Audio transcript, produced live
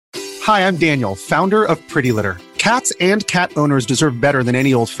Hi, I'm Daniel, founder of Pretty Litter. Cats and cat owners deserve better than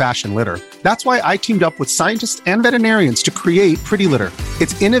any old-fashioned litter. That's why I teamed up with scientists and veterinarians to create Pretty Litter.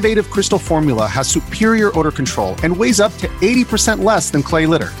 Its innovative crystal formula has superior odor control and weighs up to 80% less than clay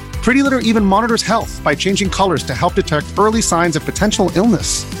litter. Pretty Litter even monitors health by changing colors to help detect early signs of potential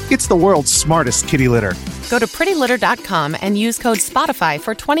illness. It's the world's smartest kitty litter. Go to prettylitter.com and use code SPOTIFY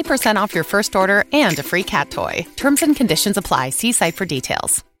for 20% off your first order and a free cat toy. Terms and conditions apply. See site for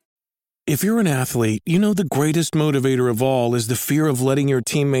details. If you're an athlete, you know the greatest motivator of all is the fear of letting your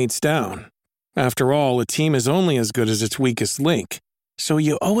teammates down. After all, a team is only as good as its weakest link. So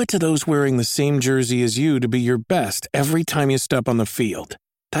you owe it to those wearing the same jersey as you to be your best every time you step on the field.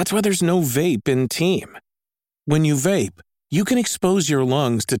 That's why there's no vape in team. When you vape, you can expose your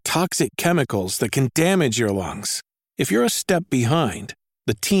lungs to toxic chemicals that can damage your lungs. If you're a step behind,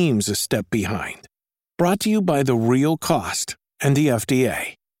 the team's a step behind. Brought to you by The Real Cost and the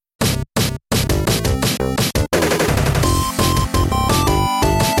FDA.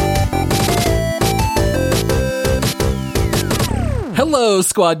 Hello,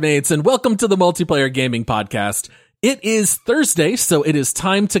 squad mates, and welcome to the Multiplayer Gaming Podcast. It is Thursday, so it is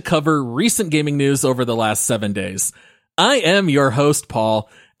time to cover recent gaming news over the last 7 days. I am your host, Paul,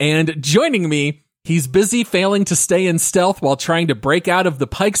 and joining me, he's busy failing to stay in stealth while trying to break out of the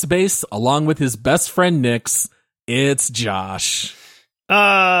Pike's base along with his best friend, Nyx. It's Josh.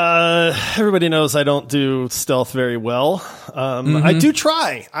 Everybody knows I don't do stealth very well. I do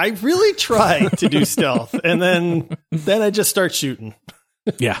try. I really try to do stealth. And then I just start shooting.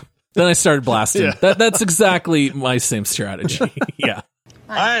 Yeah. Then I started blasting. Yeah. That's exactly my same strategy. Yeah.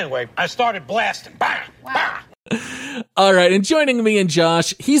 Anyway, I started blasting. Bah, bah. All right. And joining me and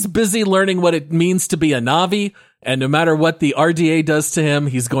Josh, he's busy learning what it means to be a Navi. And no matter what the RDA does to him,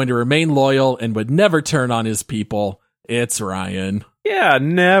 he's going to remain loyal and would never turn on his people. It's Ryan. Yeah,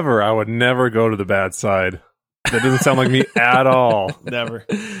 never. I would never go to the bad side. That doesn't sound like me at all. Never.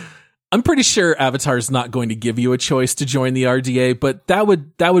 I'm pretty sure Avatar's not going to give you a choice to join the RDA, but that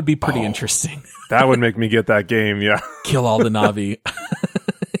would be pretty interesting. That would make me get that game, yeah. Kill all the Na'vi.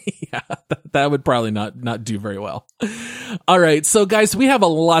 Yeah, that would probably not do very well. All right, so guys, we have a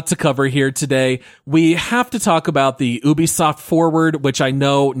lot to cover here today. We have to talk about the Ubisoft Forward, which I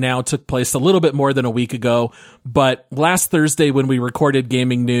know now took place a little bit more than a week ago, but last Thursday when we recorded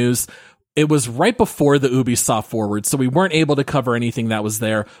gaming news, it was right before the Ubisoft Forward, so we weren't able to cover anything that was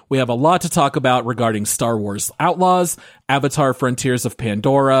there. We have a lot to talk about regarding Star Wars Outlaws, Avatar Frontiers of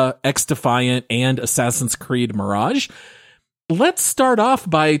Pandora, XDefiant, and Assassin's Creed Mirage. Let's start off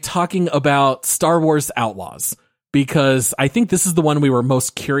by talking about Star Wars Outlaws, because I think this is the one we were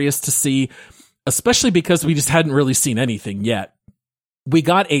most curious to see, especially because we just hadn't really seen anything yet. We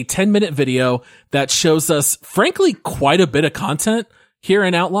got a 10-minute video that shows us, frankly, quite a bit of content here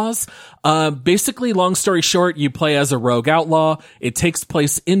in Outlaws. Basically, long story short, you play as a rogue outlaw. It takes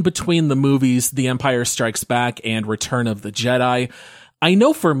place in between the movies The Empire Strikes Back and Return of the Jedi. I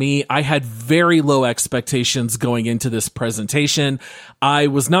know for me, I had very low expectations going into this presentation. I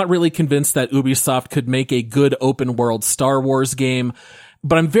was not really convinced that Ubisoft could make a good open world Star Wars game,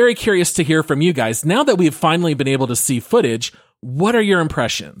 but I'm very curious to hear from you guys. Now that we've finally been able to see footage, what are your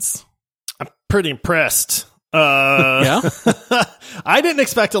impressions? I'm pretty impressed. Yeah? I didn't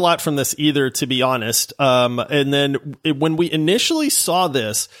expect a lot from this either, to be honest. And then when we initially saw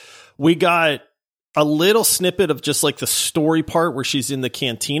this, we got a little snippet of just like the story part where she's in the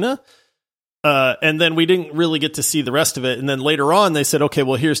cantina. And then we didn't really get to see the rest of it. And then later on, they said, okay,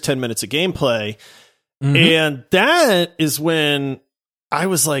 well, here's 10 minutes of gameplay. Mm-hmm. And that is when I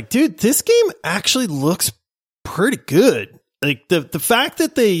was like, dude, this game actually looks pretty good. Like the fact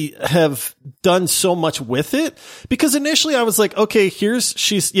that they have done so much with it, because initially I was like, okay,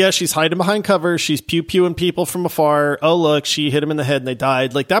 she's hiding behind cover. She's pew-pewing people from afar. Oh, look, she hit him in the head and they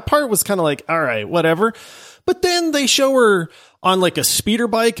died. Like that part was kind of like, all right, whatever. But then they show her on like a speeder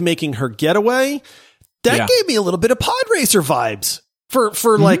bike making her getaway. That gave me a little bit of pod racer vibes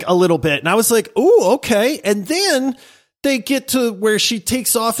for like a little bit. And I was like, oh, okay. And then they get to where she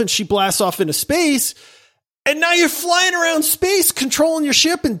takes off and she blasts off into space. And now you're flying around space, controlling your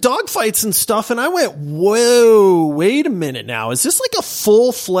ship and dogfights and stuff. And I went, whoa, wait a minute now. Is this like a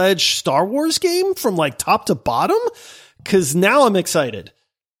full-fledged Star Wars game from like top to bottom? Because now I'm excited.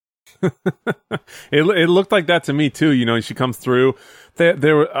 It looked like that to me too. You know, she comes through.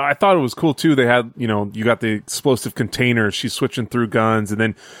 I thought it was cool too. They had, you know, you got the explosive containers. She's switching through guns, and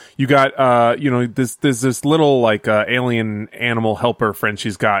then you got, there's this little like alien animal helper friend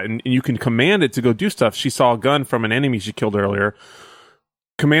she's got, and you can command it to go do stuff. She saw a gun from an enemy she killed earlier.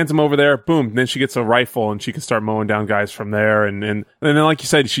 commands him over there. Boom. Then she gets a rifle and she can start mowing down guys from there. And then, like you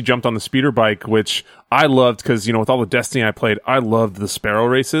said, she jumped on the speeder bike, which I loved because, with all the Destiny I played, I loved the Sparrow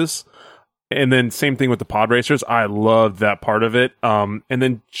races. And then same thing with the pod racers. I loved that part of it. And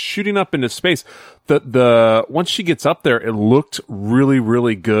then shooting up into space, the once she gets up there, it looked really,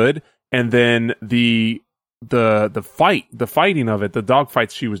 really good. And then the fighting of it, the dog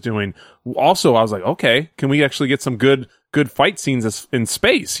fights she was doing. Also, I was like, okay, can we actually get some good fight scenes in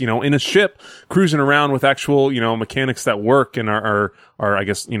space, in a ship cruising around with actual, mechanics that work and are, I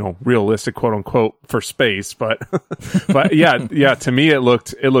guess, realistic, quote unquote, for space. But, but yeah, to me, it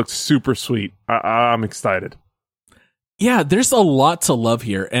looked super sweet. I'm excited. Yeah, there's a lot to love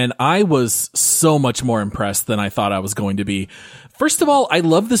here, and I was so much more impressed than I thought I was going to be. First of all, I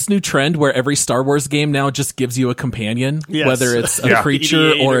love this new trend where every Star Wars game now just gives you a companion, whether it's a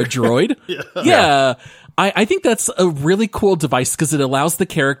creature or a droid. Yeah. I think that's a really cool device because it allows the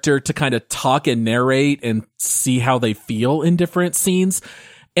character to kind of talk and narrate and see how they feel in different scenes.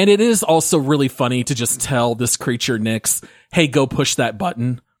 And it is also really funny to just tell this creature, Nyx, hey, go push that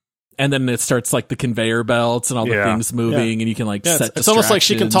button. And then it starts like the conveyor belts and all the things moving and you can set distractions. It's almost like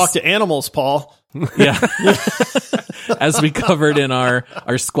she can talk to animals, Paul. Yeah. As we covered in our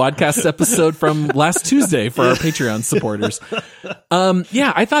Squadcast episode from last Tuesday for our Patreon supporters.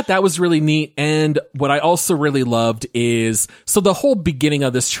 I thought that was really neat. And what I also really loved is, so the whole beginning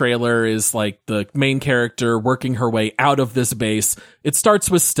of this trailer is like the main character working her way out of this base. It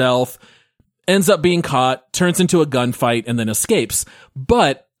starts with stealth, ends up being caught, turns into a gunfight, and then escapes.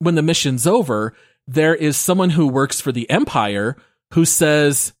 But when the mission's over, there is someone who works for the Empire who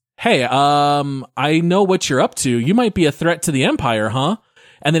says, hey, I know what you're up to. You might be a threat to the Empire, huh?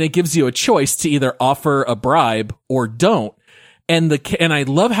 And then it gives you a choice to either offer a bribe or don't. And I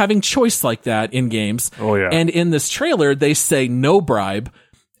love having choice like that in games. Oh, yeah. And in this trailer, they say no bribe.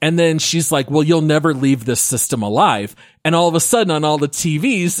 And then she's like, well, you'll never leave this system alive. And all of a sudden on all the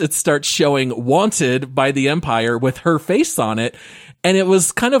TVs, it starts showing wanted by the Empire with her face on it. And it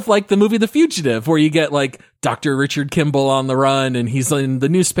was kind of like the movie The Fugitive, where you get like Dr. Richard Kimball on the run and he's in the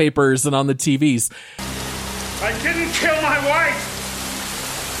newspapers and on the TVs. I didn't kill my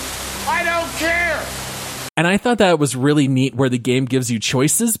wife. I don't care. And I thought that was really neat where the game gives you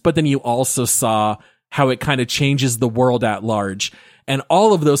choices, but then you also saw how it kind of changes the world at large. And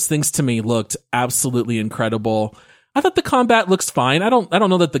all of those things to me looked absolutely incredible. I thought the combat looks fine. I don't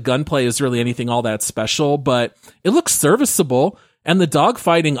know that the gunplay is really anything all that special, but it looks serviceable. And the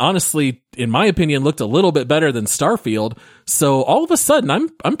dogfighting, honestly, in my opinion, looked a little bit better than Starfield. So all of a sudden,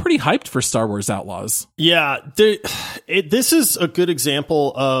 I'm pretty hyped for Star Wars Outlaws. Yeah, this is a good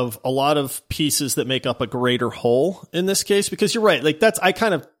example of a lot of pieces that make up a greater whole in this case. Because you're right, like I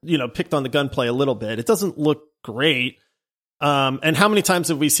kind of picked on the gunplay a little bit. It doesn't look great. And how many times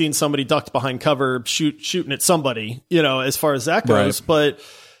have we seen somebody ducked behind cover shooting at somebody? As far as that goes, right. But.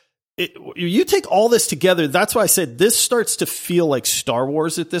 You take all this together, that's why I said this starts to feel like Star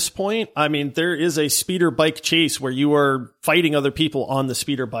Wars at this point. I mean, there is a speeder bike chase where you are fighting other people on the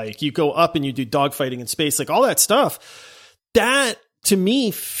speeder bike. You go up and you do dogfighting in space, like all that stuff. That, to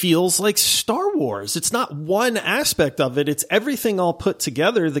me, feels like Star Wars. It's not one aspect of it. It's everything all put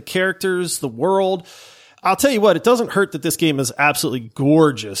together, the characters, the world. I'll tell you what, it doesn't hurt that this game is absolutely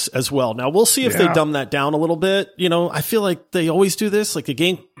gorgeous as well. Now, we'll see if they dumb that down a little bit. I feel like they always do this. Like the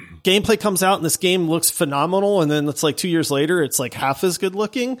gameplay comes out and this game looks phenomenal. And then it's like 2 years later, it's like half as good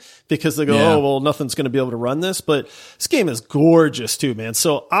looking because they go, oh, well, nothing's going to be able to run this. But this game is gorgeous too, man.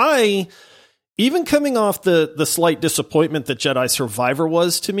 So even coming off the slight disappointment that Jedi Survivor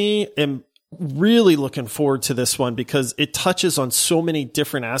was to me, am really looking forward to this one because it touches on so many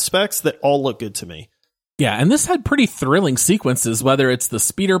different aspects that all look good to me. Yeah, and this had pretty thrilling sequences, whether it's the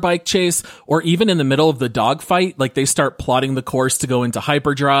speeder bike chase or even in the middle of the dogfight. Like they start plotting the course to go into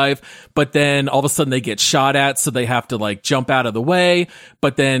hyperdrive, but then all of a sudden they get shot at, so they have to like jump out of the way.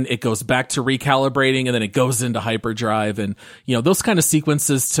 But then it goes back to recalibrating, and then it goes into hyperdrive. And those kind of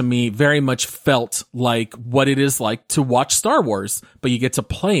sequences to me very much felt like what it is like to watch Star Wars, but you get to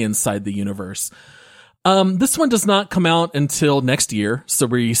play inside the universe. This one does not come out until next year, so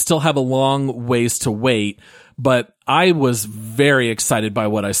we still have a long ways to wait, but I was very excited by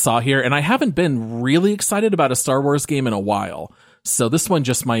what I saw here, and I haven't been really excited about a Star Wars game in a while, so this one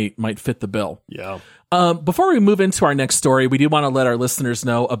just might fit the bill. Yeah. Before we move into our next story, we do want to let our listeners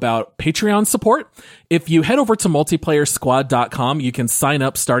know about Patreon support. If you head over to multiplayersquad.com, you can sign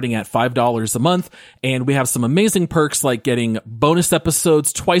up starting at $5 a month, and we have some amazing perks like getting bonus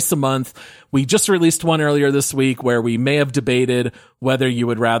episodes twice a month. We just released one earlier this week where we may have debated whether you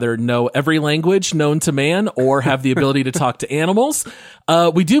would rather know every language known to man or have the ability to talk to animals.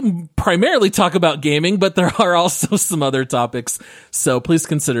 We do primarily talk about gaming, but there are also some other topics. So please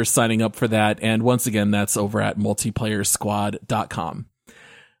consider signing up for that. And once again, that's over at multiplayersquad.com.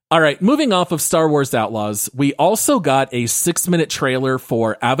 All right, moving off of Star Wars Outlaws, we also got a 6-minute trailer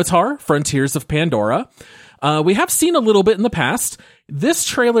for Avatar: Frontiers of Pandora. We have seen a little bit in the past. This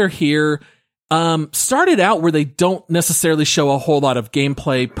trailer here started out where they don't necessarily show a whole lot of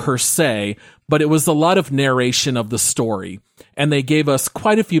gameplay per se, but it was a lot of narration of the story. And they gave us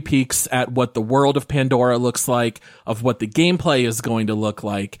quite a few peeks at what the world of Pandora looks like, of what the gameplay is going to look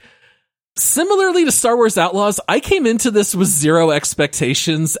like. Similarly to Star Wars Outlaws, I came into this with zero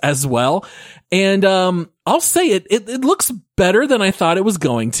expectations as well. And I'll say it looks better than I thought it was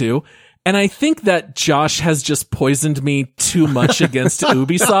going to. And I think that Josh has just poisoned me too much against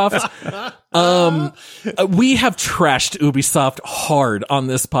Ubisoft. We have trashed Ubisoft hard on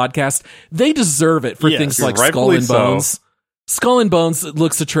this podcast. They deserve it for things like Skull and Bones. So. Skull and Bones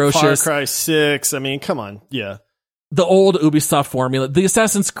looks atrocious. Far Cry 6. I mean, come on. Yeah. The old Ubisoft formula. The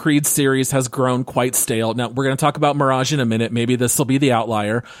Assassin's Creed series has grown quite stale. Now, we're going to talk about Mirage in a minute. Maybe this will be the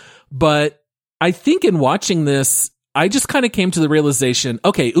outlier. But I think in watching this, I just kind of came to the realization,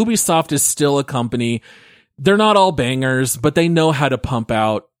 okay, Ubisoft is still a company. They're not all bangers, but they know how to pump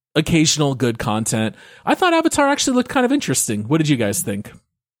out occasional good content. I thought Avatar actually looked kind of interesting. What did you guys think?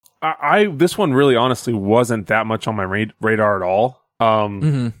 This one really honestly wasn't that much on my radar at all.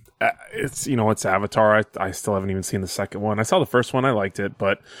 It's, it's Avatar. I still haven't even seen the second one. I saw the first one. I liked it,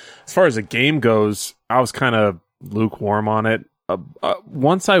 but as far as the game goes, I was kind of lukewarm on it.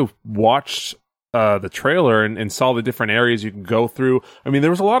 Once I watched the trailer and saw the different areas you can go through. I mean,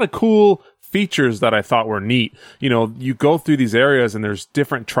 there was a lot of cool features that I thought were neat. You go through these areas and there's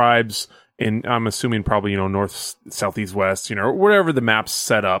different tribes in, I'm assuming probably, north, south, east, west, wherever the map's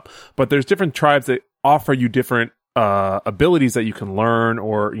set up. But there's different tribes that offer you different abilities that you can learn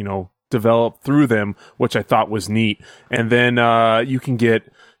or, develop through them, which I thought was neat. And then you can get,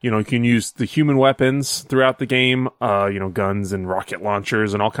 you can use the human weapons throughout the game, guns and rocket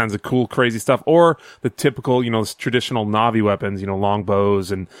launchers and all kinds of cool, crazy stuff, or the typical, traditional Na'vi weapons,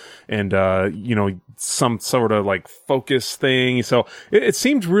 longbows and some sort of like focus thing. So it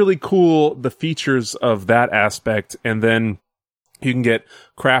seemed really cool, the features of that aspect. And then you can get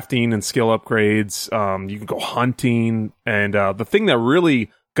crafting and skill upgrades. You can go hunting. And the thing that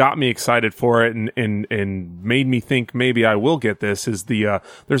really got me excited for it and made me think maybe I will get this is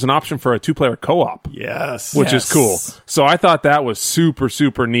there's an option for a 2-player co-op. Yes. Which is cool. So I thought that was super,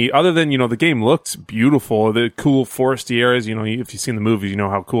 super neat. Other than, the game looked beautiful, the cool foresty areas, if you've seen the movies, you know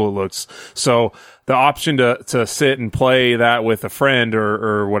how cool it looks. So the option to sit and play that with a friend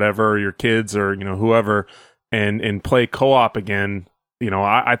or whatever, your kids or, whoever, and play co-op again,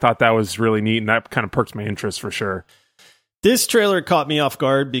 I thought that was really neat, and that kind of perks my interest for sure. This trailer caught me off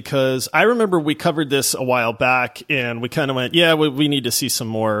guard because I remember we covered this a while back and we kind of went, yeah, we need to see some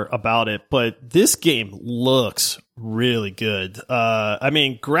more about it. But this game looks really good. I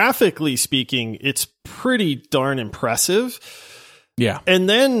mean, graphically speaking, it's pretty darn impressive. Yeah. And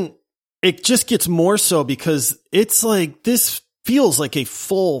then it just gets more so because it's like this feels like a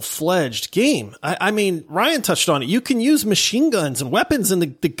full-fledged game. I mean, Ryan touched on it. You can use machine guns and weapons, and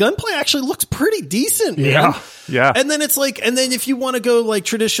the gunplay actually looks pretty decent, man. Yeah. And then it's like, and then if you want to go like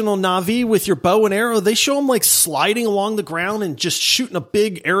traditional Na'vi with your bow and arrow, they show them like sliding along the ground and just shooting a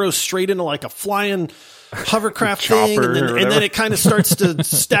big arrow straight into like a flying hovercraft thing. And then it kind of starts to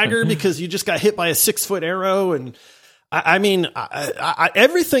stagger because you just got hit by a 6-foot arrow. And I mean,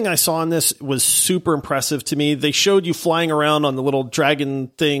 everything I saw in this was super impressive to me. They showed you flying around on the little dragon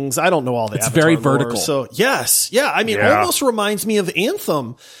things. I don't know all the It's very vertical. So yes. Yeah. I mean, almost reminds me of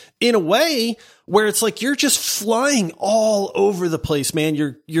Anthem in a way where it's like you're just flying all over the place, man.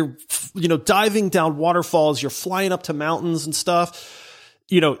 You're diving down waterfalls. You're flying up to mountains and stuff.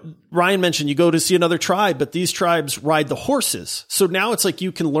 Ryan mentioned you go to see another tribe, but these tribes ride the horses. So now it's like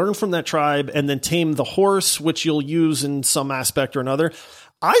you can learn from that tribe and then tame the horse, which you'll use in some aspect or another.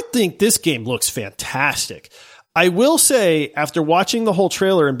 I think this game looks fantastic. I will say, after watching the whole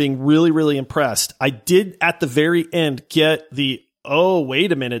trailer and being really, really impressed, I did at the very end get oh,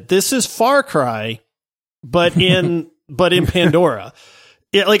 wait a minute, this is Far Cry, but in Pandora.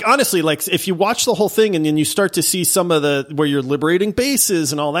 Yeah, like honestly, like if you watch the whole thing and then you start to see some of where you're liberating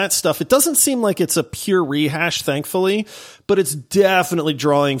bases and all that stuff, it doesn't seem like it's a pure rehash, thankfully, but it's definitely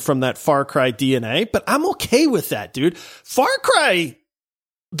drawing from that Far Cry DNA. But I'm okay with that, dude. Far Cry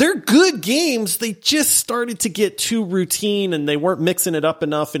they're good games. They just started to get too routine and they weren't mixing it up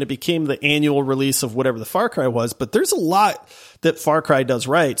enough, and it became the annual release of whatever the Far Cry was. But there's a lot that Far Cry does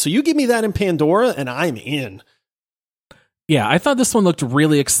right. So you give me that in Pandora and I'm in. Yeah, I thought this one looked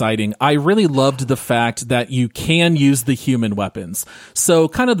really exciting. I really loved the fact that you can use the human weapons. So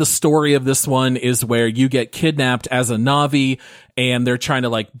kind of the story of this one is where you get kidnapped as a Na'vi and they're trying to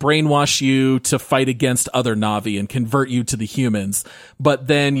like brainwash you to fight against other Na'vi and convert you to the humans. But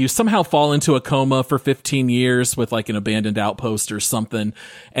then you somehow fall into a coma for 15 years with like an abandoned outpost or something.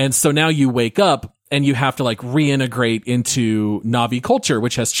 And so now you wake up and you have to like reintegrate into Na'vi culture,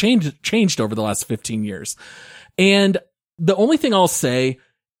 which has changed over the last 15 years. And the only thing I'll say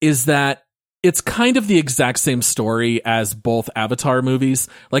is that it's kind of the exact same story as both Avatar movies.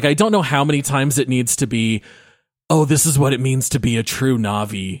 Like, I don't know how many times it needs to be, oh, this is what it means to be a true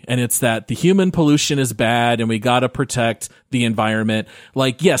Na'vi. And it's that the human pollution is bad and we gotta protect the environment.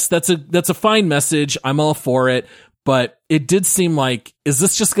 Like, yes, that's a fine message. I'm all for it. But it did seem like, is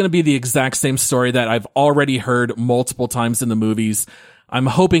this just going to be the exact same story that I've already heard multiple times in the movies? I'm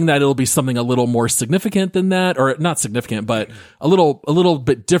hoping that it'll be something a little more significant than that, or not significant, but a little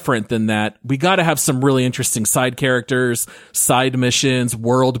bit different than that. We got to have some really interesting side characters, side missions,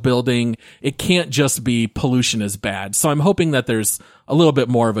 world building. It can't just be pollution is bad. So I'm hoping that there's a little bit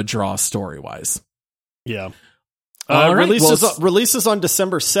more of a draw story-wise. Yeah. All right, releases on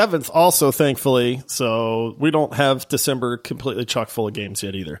December 7th also, thankfully. So we don't have December completely chock full of games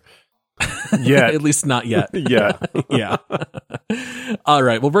yet either. Yeah. At least not yet. Yeah. Yeah. All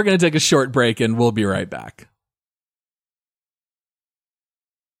right. Well, we're going to take a short break and we'll be right back.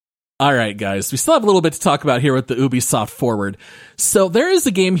 All right, guys. We still have a little bit to talk about here with the Ubisoft Forward. So there is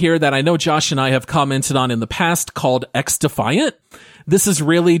a game here that I know Josh and I have commented on in the past called XDefiant. This is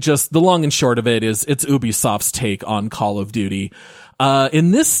really just, the long and short of it is it's Ubisoft's take on Call of Duty.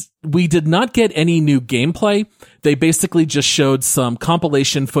 In this, we did not get any new gameplay. They basically just showed some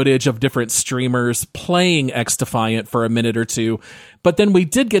compilation footage of different streamers playing XDefiant for a minute or two. But then we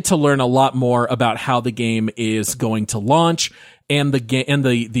did get to learn a lot more about how the game is going to launch and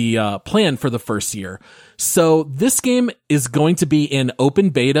the plan for the first year. So this game is going to be in open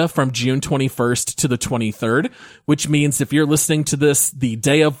beta from June 21st to the 23rd, which means if you're listening to this the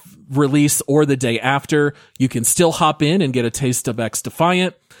day of release or the day after, you can still hop in and get a taste of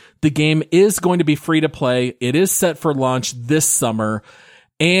XDefiant. The game is going to be free to play. It is set for launch this summer.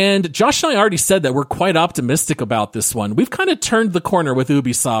 And Josh and I already said that we're quite optimistic about this one. We've kind of turned the corner with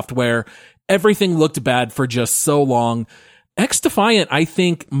Ubisoft where everything looked bad for just so long. XDefiant, I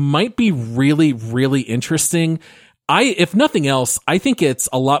think, might be really, really interesting. If nothing else, I think it's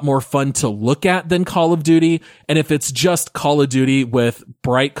a lot more fun to look at than Call of Duty. And if it's just Call of Duty with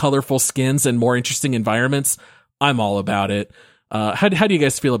bright, colorful skins and more interesting environments, I'm all about it. How do you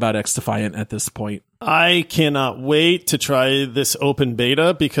guys feel about XDefiant at this point? I cannot wait to try this open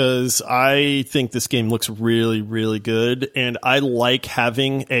beta because I think this game looks really, really good. And I like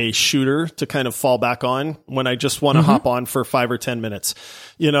having a shooter to kind of fall back on when I just want to hop on for 5 or 10 minutes,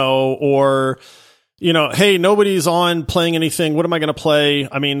 or, hey, nobody's on playing anything. What am I going to play?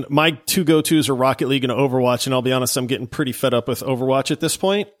 I mean, my two go-tos are Rocket League and Overwatch. And I'll be honest, I'm getting pretty fed up with Overwatch at this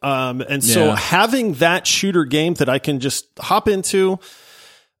point. So having that shooter game that I can just hop into,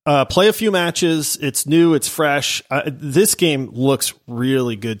 play a few matches. It's new. It's fresh. This game looks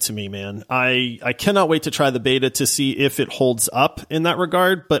really good to me, man. I cannot wait to try the beta to see if it holds up in that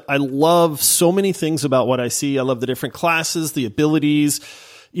regard. But I love so many things about what I see. I love the different classes, the abilities.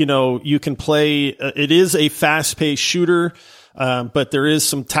 You can play. It is a fast-paced shooter. But there is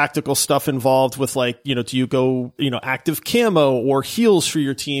some tactical stuff involved with do you go, active camo or heals for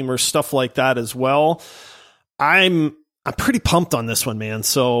your team or stuff like that as well. I'm pretty pumped on this one, man.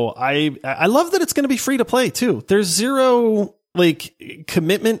 So I love that it's going to be free to play too. There's zero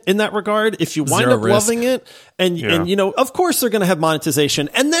commitment in that regard. If you wind up loving it and of course they're going to have monetization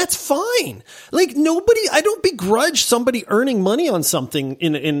and that's fine. I don't begrudge somebody earning money on something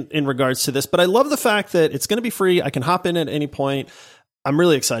in regards to this, but I love the fact that it's going to be free. I can hop in at any point. I'm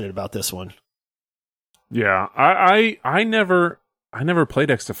really excited about this one. Yeah. I never played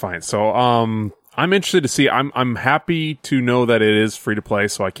XDefiant. So, I'm interested to see. I'm happy to know that it is free to play,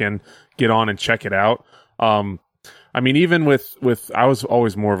 so I can get on and check it out. I mean, even with I was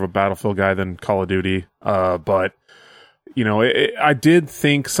always more of a Battlefield guy than Call of Duty, but I did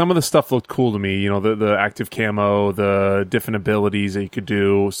think some of the stuff looked cool to me. The active camo, the different abilities that you could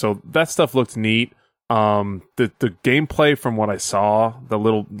do. So that stuff looked neat. The gameplay from what I saw, the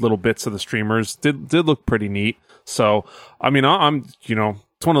little bits of the streamers did look pretty neat. So I mean, I'm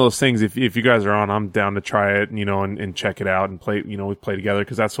it's one of those things. If you guys are on, I'm down to try it, and check it out and play. We play together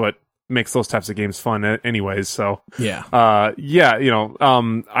because that's what makes those types of games fun, anyways. So yeah, I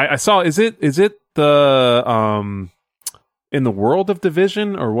saw. Is it the in the world of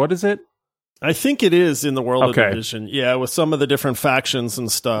Division, or what is it? I think it is in the world of Division. Yeah, with some of the different factions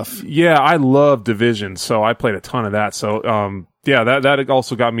and stuff. Yeah, I love Division, so I played a ton of that. So, that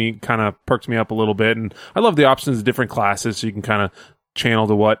also got me, kind of perked me up a little bit. And I love the options of different classes, so you can kind of channel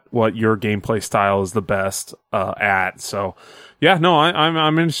to what your gameplay style is the best at. So, yeah, no,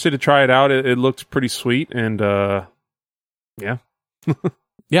 I'm interested to try it out. It looked pretty sweet, and yeah.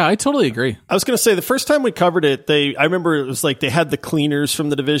 Yeah, I totally agree. I was going to say, the first time we covered it, I remember it was like they had the cleaners from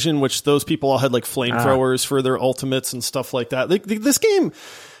the Division, which those people all had like flamethrowers for their ultimates and stuff like that. This game,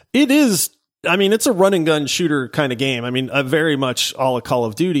 it's a run and gun shooter kind of game. Very much all a Call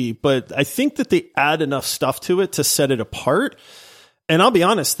of Duty, but I think that they add enough stuff to it to set it apart. And I'll be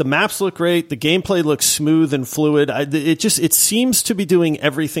honest, the maps look great. The gameplay looks smooth and fluid. It seems to be doing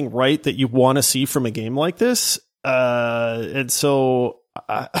everything right that you want to see from a game like this. And so,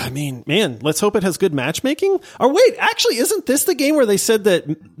 man, let's hope it has good matchmaking. Or wait, actually, isn't this the game where they said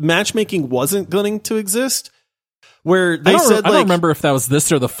that matchmaking wasn't going to exist? Where they said, I don't remember if that was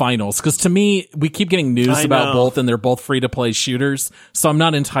this or the finals, because to me, we keep getting news about both, and they're both free-to-play shooters, so I'm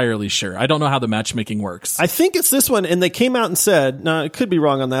not entirely sure. I don't know how the matchmaking works. I think it's this one, and they came out and said, now, I could be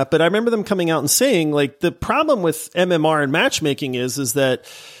wrong on that, but I remember them coming out and saying, like, the problem with MMR and matchmaking is that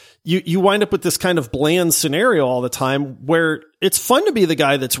you wind up with this kind of bland scenario all the time where it's fun to be the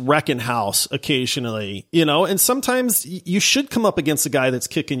guy that's wrecking house occasionally, and sometimes you should come up against a guy that's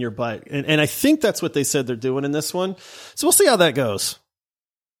kicking your butt. And I think that's what they said they're doing in this one. So we'll see how that goes.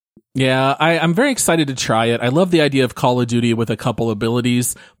 Yeah, I'm very excited to try it. I love the idea of Call of Duty with a couple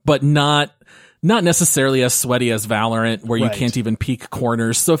abilities, but not necessarily as sweaty as Valorant, where you can't even peek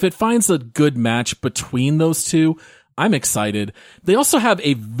corners. So if it finds a good match between those two, I'm excited. They also have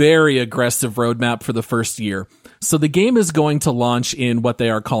a very aggressive roadmap for the first year. So the game is going to launch in what they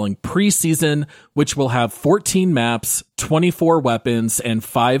are calling preseason, which will have 14 maps, 24 weapons, and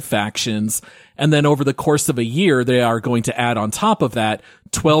 5 factions. And then over the course of a year, they are going to add on top of that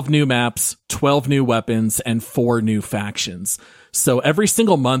 12 new maps, 12 new weapons, and 4 new factions. So every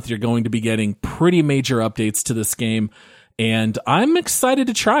single month, you're going to be getting pretty major updates to this game. And I'm excited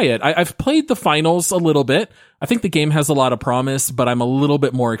to try it. I've played the finals a little bit. I think the game has a lot of promise, but I'm a little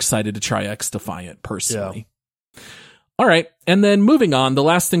bit more excited to try XDefiant personally. Yeah. All right. And then moving on, the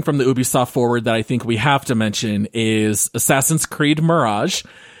last thing from the Ubisoft Forward that I think we have to mention is Assassin's Creed Mirage.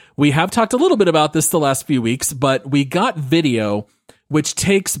 We have talked a little bit about this the last few weeks, but we got video which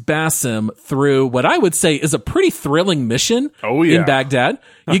takes Basim through what I would say is a pretty thrilling mission in Baghdad.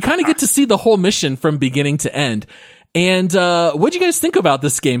 You kind of get to see the whole mission from beginning to end. And what'd you guys think about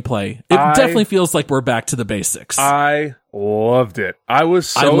this gameplay? It definitely feels like we're back to the basics. I loved it. I was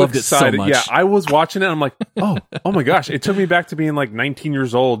so excited. It so much. Yeah, I was watching it. I'm like, oh my gosh. It took me back to being like 19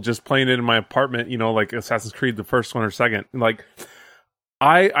 years old, just playing it in my apartment, like Assassin's Creed, the first one or second. Like,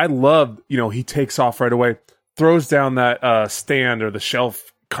 I loved, he takes off right away, throws down that stand or the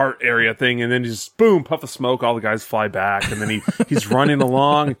shelf cart area thing, and then just boom, puff of smoke. All the guys fly back, and then he's running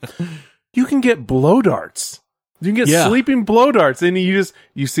along. You can get blow darts. You can get sleeping blow darts, and you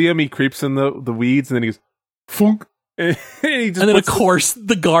see him. He creeps in the weeds, and then he goes, funk, and of course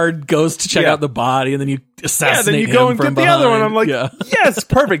the guard goes to check out the body, and then you assassinate him. Then you go and get the other one. I'm like, yes,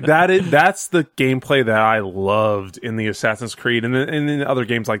 perfect. That's the gameplay that I loved in the Assassin's Creed, and in other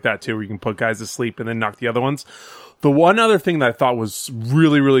games like that too, where you can put guys to sleep and then knock the other ones. The one other thing that I thought was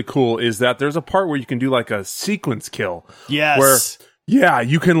really, really cool is that there's a part where you can do like a sequence kill. Yes. Where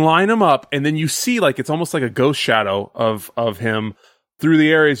you can line them up, and then you see like it's almost like a ghost shadow of him through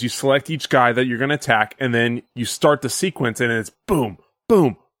the areas. You select each guy that you're going to attack, and then you start the sequence, and it's boom,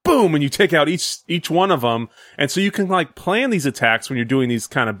 boom, boom, and you take out each one of them. And so you can like plan these attacks when you're doing these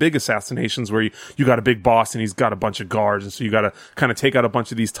kind of big assassinations where you got a big boss and he's got a bunch of guards, and so you got to kind of take out a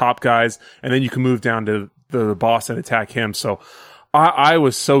bunch of these top guys, and then you can move down to the boss and attack him. So I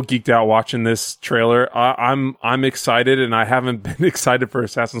was so geeked out watching this trailer. I'm excited, and I haven't been excited for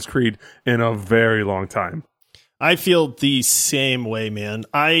Assassin's Creed in a very long time. I feel the same way, man.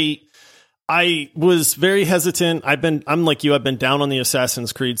 I was very hesitant. I'm like you. I've been down on the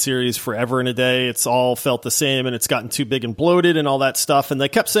Assassin's Creed series forever and a day. It's all felt the same, and it's gotten too big and bloated and all that stuff. And they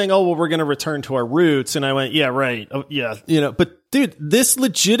kept saying, "Oh, well, we're going to return to our roots." And I went, "Yeah, right. Oh, yeah, But dude, this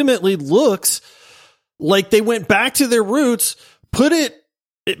legitimately looks like they went back to their roots.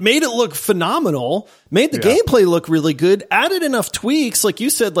 It made it look phenomenal, made the gameplay look really good, added enough tweaks, like you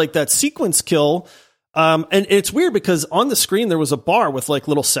said, like that sequence kill. And it's weird because on the screen there was a bar with like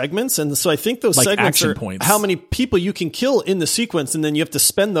little segments, and so I think those like segments are points. How many people you can kill in the sequence, and then you have to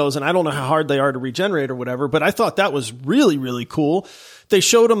spend those, and I don't know how hard they are to regenerate or whatever, but I thought that was really, really cool. They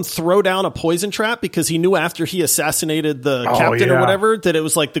showed him throw down a poison trap because he knew after he assassinated the captain or whatever that it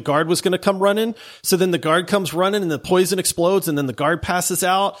was like the guard was going to come running. So then the guard comes running and the poison explodes and then the guard passes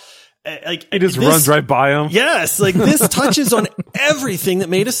out. Like he just runs right by him. Yes. Like this touches on everything that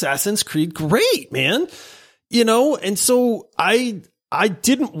made Assassin's Creed great, man. You know? And so I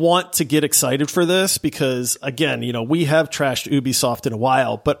didn't want to get excited for this because, again, you know, we have trashed Ubisoft in a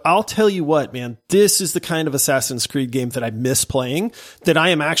while, but I'll tell you what, man, this is the kind of Assassin's Creed game that I miss playing, that I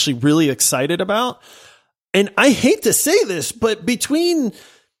am actually really excited about. And I hate to say this, but between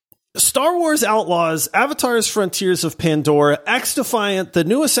Star Wars Outlaws, Avatar's Frontiers of Pandora, XDefiant, the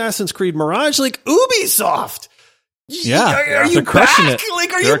new Assassin's Creed Mirage, like Ubisoft. Yeah, are you crushing back? it.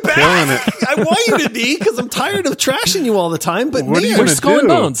 Like, are you back? I want you to be because I'm tired of trashing you all the time. But what are you we're gonna Skull and do?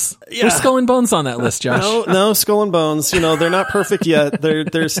 Bones. Yeah. We're Skull and Bones on that list, Josh. No, Skull and Bones. You know, they're not perfect yet.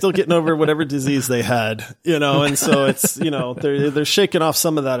 They're still getting over whatever disease they had. You know, and so it's, you know, they're shaking off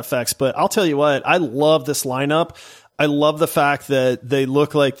some of that effects. But I'll tell you what, I love this lineup. I love the fact that they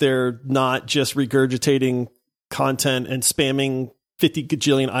look like they're not just regurgitating content and spamming 50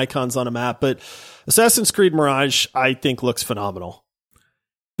 gajillion icons on a map, but Assassin's Creed Mirage, I think, looks phenomenal.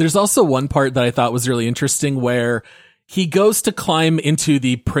 There's also one part that I thought was really interesting where he goes to climb into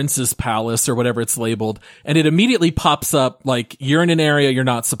the prince's palace or whatever it's labeled, and it immediately pops up like you're in an area you're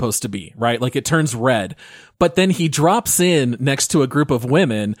not supposed to be, right? Like it turns red. But then he drops in next to a group of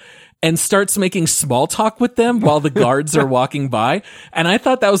women and starts making small talk with them while the guards are walking by. And I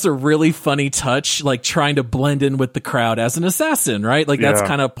thought that was a really funny touch, like trying to blend in with the crowd as an assassin, right? Like that's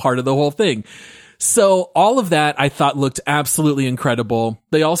kind of part of the whole thing. So all of that I thought looked absolutely incredible.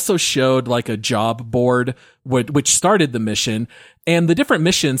 They also showed like a job board which started the mission, and the different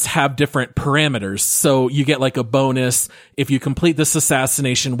missions have different parameters. So you get like a bonus if you complete this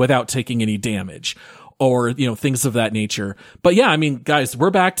assassination without taking any damage, or, you know, things of that nature. But yeah, I mean, guys, we're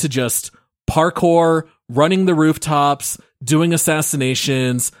back to just parkour, running the rooftops, doing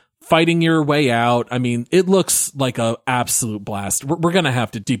assassinations, fighting your way out. I mean, it looks like a absolute blast. We're going to have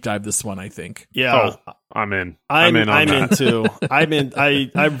to deep dive this one, I think. Yeah. Oh, I'm in. I'm on in too. I'm in.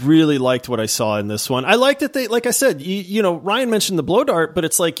 I really liked what I saw in this one. I liked that they, like I said, you know, Ryan mentioned the blow dart, but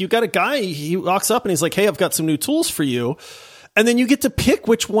it's like you got a guy, he walks up and he's like, hey, I've got some new tools for you. And then you get to pick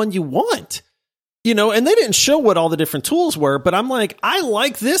which one you want. You know, and they didn't show what all the different tools were, but I'm like, I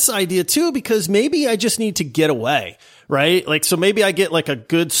like this idea too, because maybe I just need to get away, right? Like, so maybe I get like a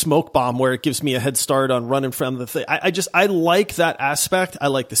good smoke bomb where it gives me a head start on running from the thing. I like that aspect. I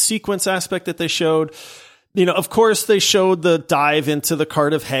like the sequence aspect that they showed. You know, of course they showed the dive into the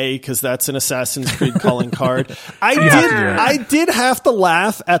cart of hay because that's an Assassin's Creed calling card. I did have to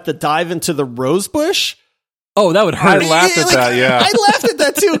laugh at the dive into the rose bush. Oh, that would hurt. I laughed at that, yeah. I laughed at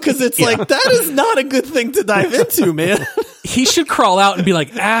that too, because it's like, that is not a good thing to dive into, man. He should crawl out and be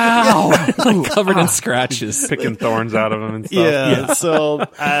like, ow, like covered in scratches. Picking thorns out of him and stuff. Yeah. So,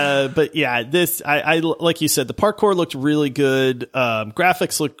 but yeah, this, I like you said, the parkour looked really good.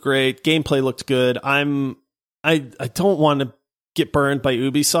 Graphics looked great. Gameplay looked good. I don't want to get burned by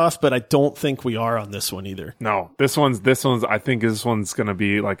Ubisoft, but I don't think we are on this one either. No, this one's, I think this one's going to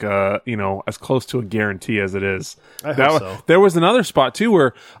be like a, you know, as close to a guarantee as it is. I hope so. There was another spot too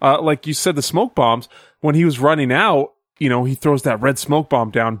where, like you said, the smoke bombs, when he was running out, you know, he throws that red smoke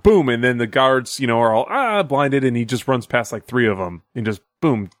bomb down, boom, and then the guards, you know, are all blinded, and he just runs past like 3 of them and just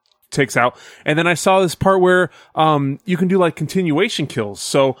boom, takes out. And then I saw this part where you can do like continuation kills.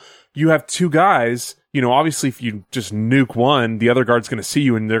 So you have 2 guys. You know, obviously, if you just nuke one, the other guard's going to see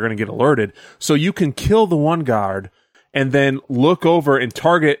you and they're going to get alerted. So you can kill the one guard and then look over and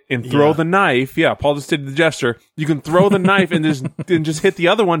target and throw the knife. Yeah, Paul just did the gesture. You can throw the knife and just hit the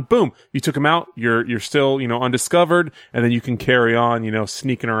other one. Boom. You took him out. You're still, you know, undiscovered. And then you can carry on, you know,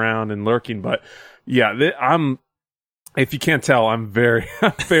 sneaking around and lurking. But yeah, if you can't tell, I'm very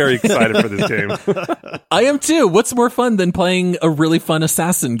excited for this game. I am too. What's more fun than playing a really fun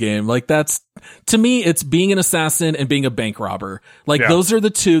assassin game? Like that's, to me, it's being an assassin and being a bank robber. Like those are the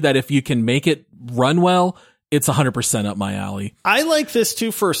two that if you can make it run well, it's 100% up my alley. I like this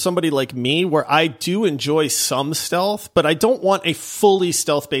too for somebody like me where I do enjoy some stealth, but I don't want a fully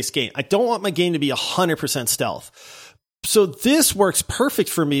stealth-based game. I don't want my game to be 100% stealth. So this works perfect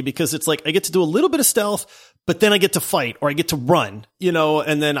for me because it's like I get to do a little bit of stealth, but then I get to fight or I get to run,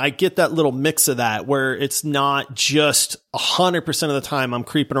 and then I get that little mix of that where it's not just 100% of the time I'm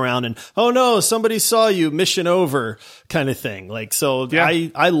creeping around and, oh no, somebody saw you, mission over kind of thing. Like, so yeah.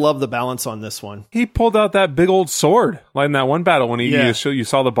 I love the balance on this one. He pulled out that big old sword like in that one battle when you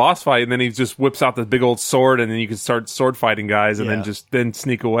saw the boss fight, and then he just whips out the big old sword, and then you can start sword fighting guys and then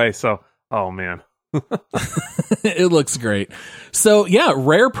sneak away. So, oh man. It looks great. So yeah,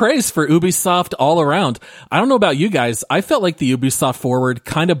 rare praise for Ubisoft all around. I don't know about you guys. I felt like the Ubisoft Forward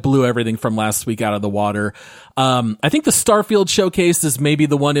kind of blew everything from last week out of the water. I think the Starfield showcase is maybe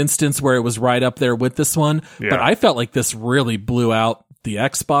the one instance where it was right up there with this one, but I felt like this really blew out the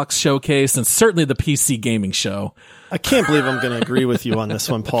Xbox showcase and certainly the PC gaming show. I can't believe I'm going to agree with you on this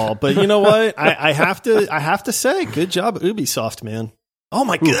one, Paul, but you know what? I have to say, good job, Ubisoft, man. Oh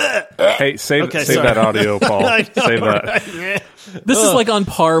my God. Hey, save that audio, Paul. Save that. Right, this is like on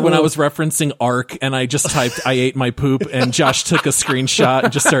par when I was referencing Ark and I just typed, I ate my poop, and Josh took a screenshot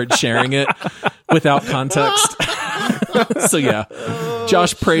and just started sharing it without context. So yeah,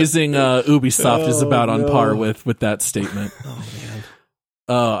 Josh praising Ubisoft is about on par with that statement. Oh man.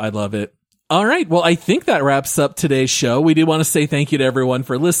 Oh, I love it. All right. Well, I think that wraps up today's show. We do want to say thank you to everyone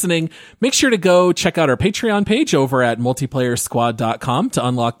for listening. Make sure to go check out our Patreon page over at multiplayersquad.com to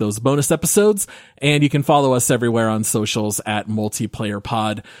unlock those bonus episodes. And you can follow us everywhere on socials at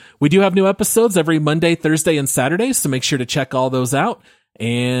multiplayerpod. We do have new episodes every Monday, Thursday, and Saturday, so make sure to check all those out.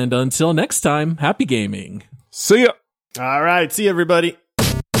 And until next time, happy gaming. See ya. All right. See you, everybody.